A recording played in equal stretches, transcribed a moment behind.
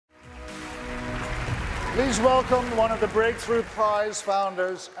Please welcome one of the Breakthrough Prize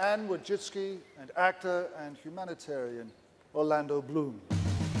founders, Anne Wojcicki, and actor and humanitarian Orlando Bloom.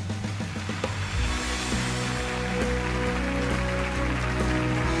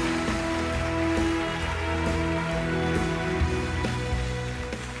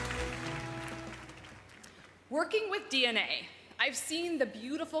 Working with DNA, I've seen the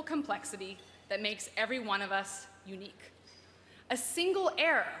beautiful complexity that makes every one of us unique. A single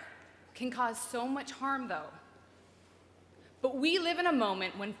error can cause so much harm, though. But we live in a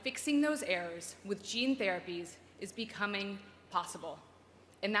moment when fixing those errors with gene therapies is becoming possible.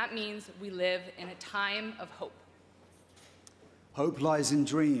 And that means we live in a time of hope. Hope lies in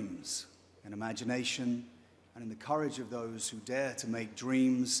dreams, in imagination, and in the courage of those who dare to make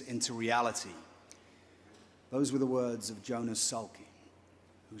dreams into reality. Those were the words of Jonas Salke,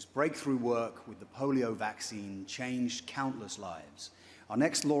 whose breakthrough work with the polio vaccine changed countless lives. Our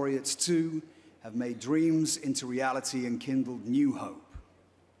next laureates, too, have made dreams into reality and kindled new hope.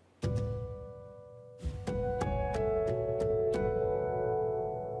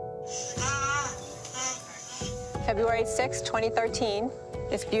 February 6, 2013,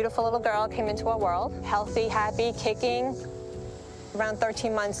 this beautiful little girl came into our world, healthy, happy, kicking. Around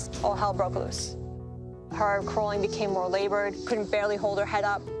 13 months, all hell broke loose. Her crawling became more labored, couldn't barely hold her head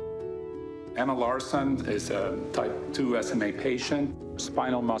up. Emma Larson is a type 2 SMA patient.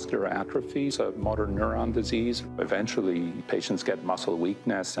 Spinal muscular atrophy is a motor neuron disease. Eventually, patients get muscle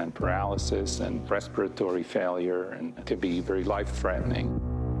weakness and paralysis and respiratory failure, and it could be very life-threatening.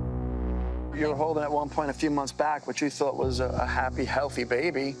 You were holding at one point a few months back what you thought was a happy, healthy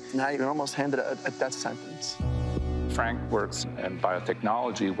baby. Now you're almost handed a death sentence. Frank works in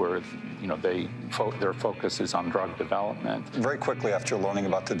biotechnology where, their focus is on drug development. Very quickly after learning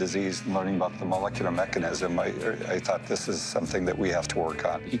about the disease and learning about the molecular mechanism, I thought this is something that we have to work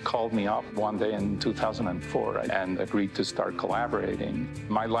on. He called me up one day in 2004 and agreed to start collaborating.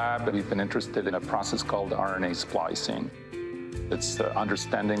 My lab, we've been interested in a process called RNA splicing. It's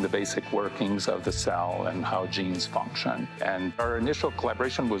understanding the basic workings of the cell and how genes function. And our initial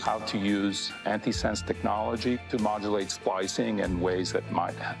collaboration was how to use antisense technology to modulate splicing in ways that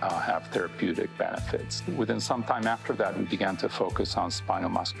might have therapeutic benefits. Within some time after that, we began to focus on spinal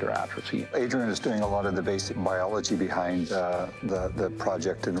muscular atrophy. Adrian is doing a lot of the basic biology behind the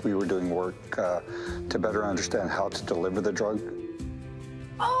project, and we were doing work to better understand how to deliver the drug.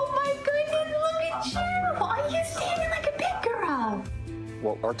 Oh my goodness, look at you! Are you standing like a big girl?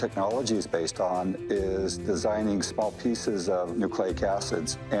 What our technology is based on is designing small pieces of nucleic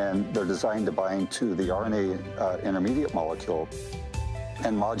acids, and they're designed to bind to the RNA intermediate molecule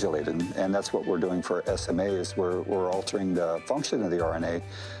and modulate it. And that's what we're doing for SMA, is we're altering the function of the RNA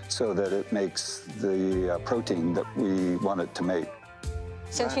so that it makes the protein that we want it to make.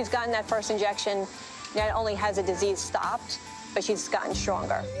 Since she's gotten that first injection, not only has the disease stopped, but she's gotten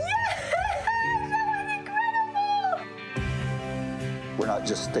stronger. We're not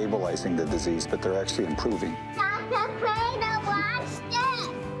just stabilizing the disease, but they're actually improving. Dr. Krainer, watch this!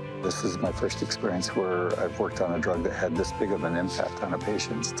 This is my first experience where I've worked on a drug that had this big of an impact on a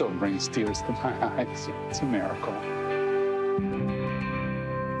patient. Still brings tears to my eyes. It's a miracle.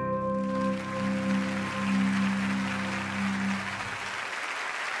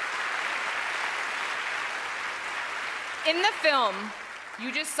 In the film,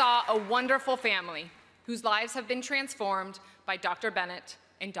 you just saw a wonderful family whose lives have been transformed by Dr. Bennett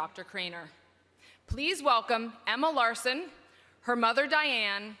and Dr. Krainer. Please welcome Emma Larson, her mother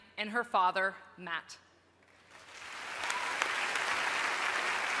Diane, and her father Matt.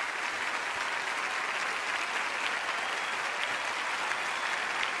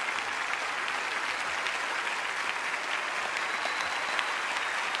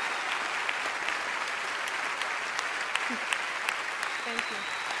 Thank you.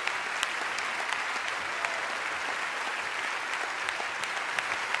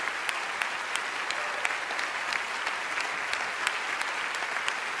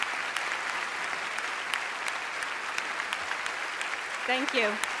 Thank you.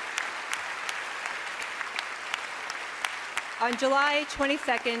 On July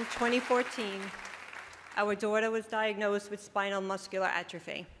 22nd, 2014, our daughter was diagnosed with spinal muscular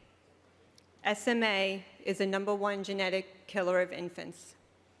atrophy. SMA is the #1 genetic killer of infants.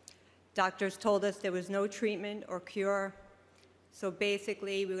 Doctors told us there was no treatment or cure, so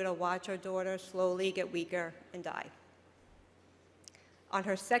basically we were going to watch our daughter slowly get weaker and die. On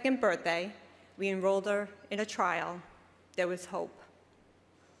her 2nd birthday, we enrolled her in a trial. There was hope.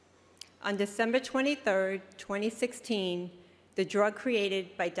 On December 23rd, 2016, the drug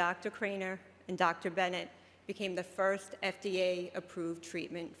created by Dr. Krainer and Dr. Bennett became the first FDA-approved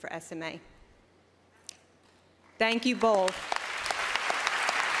treatment for SMA. Thank you both.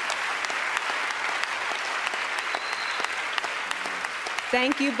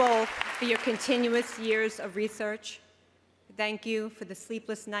 Thank you both for your continuous years of research. Thank you for the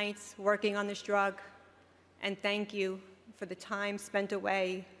sleepless nights working on this drug. And thank you for the time spent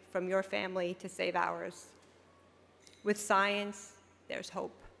away from your family to save ours. With science, there's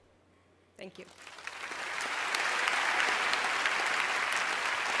hope. Thank you.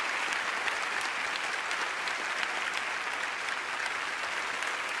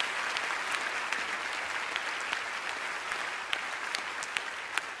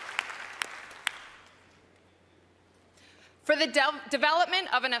 For the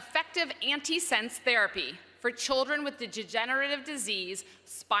development of an effective antisense therapy for children with the degenerative disease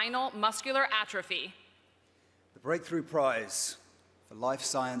spinal muscular atrophy. The Breakthrough Prize for Life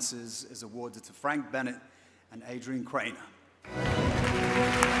Sciences is awarded to Frank Bennett and Adrian Krainer.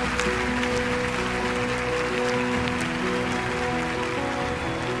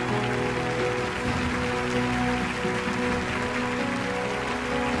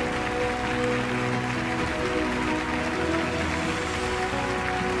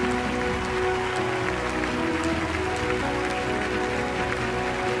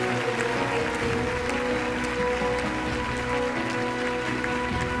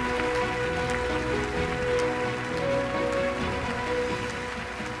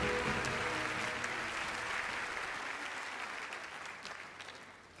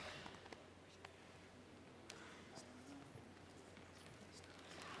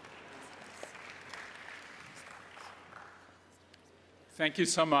 Thank you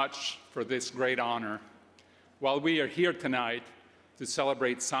so much for this great honor. While we are here tonight to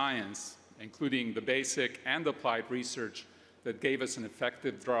celebrate science, including the basic and applied research that gave us an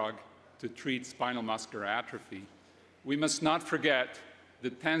effective drug to treat spinal muscular atrophy, we must not forget the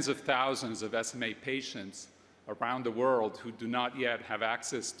tens of thousands of SMA patients around the world who do not yet have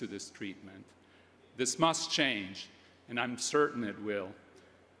access to this treatment. This must change, and I'm certain it will.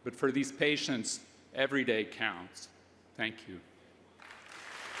 But for these patients, every day counts. Thank you.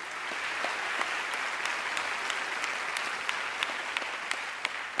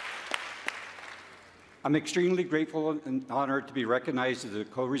 I'm extremely grateful and honored to be recognized as a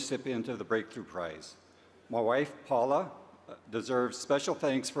co-recipient of the Breakthrough Prize. My wife, Paula, deserves special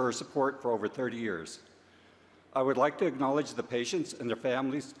thanks for her support for over 30 years. I would like to acknowledge the patients and their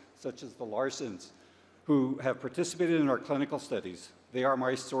families, such as the Larsons, who have participated in our clinical studies. They are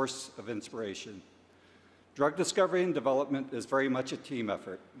my source of inspiration. Drug discovery and development is very much a team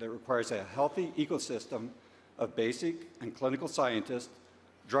effort that requires a healthy ecosystem of basic and clinical scientists,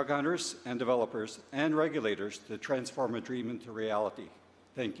 drug hunters and developers, and regulators to transform a dream into reality.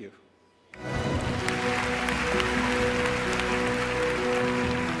 Thank you.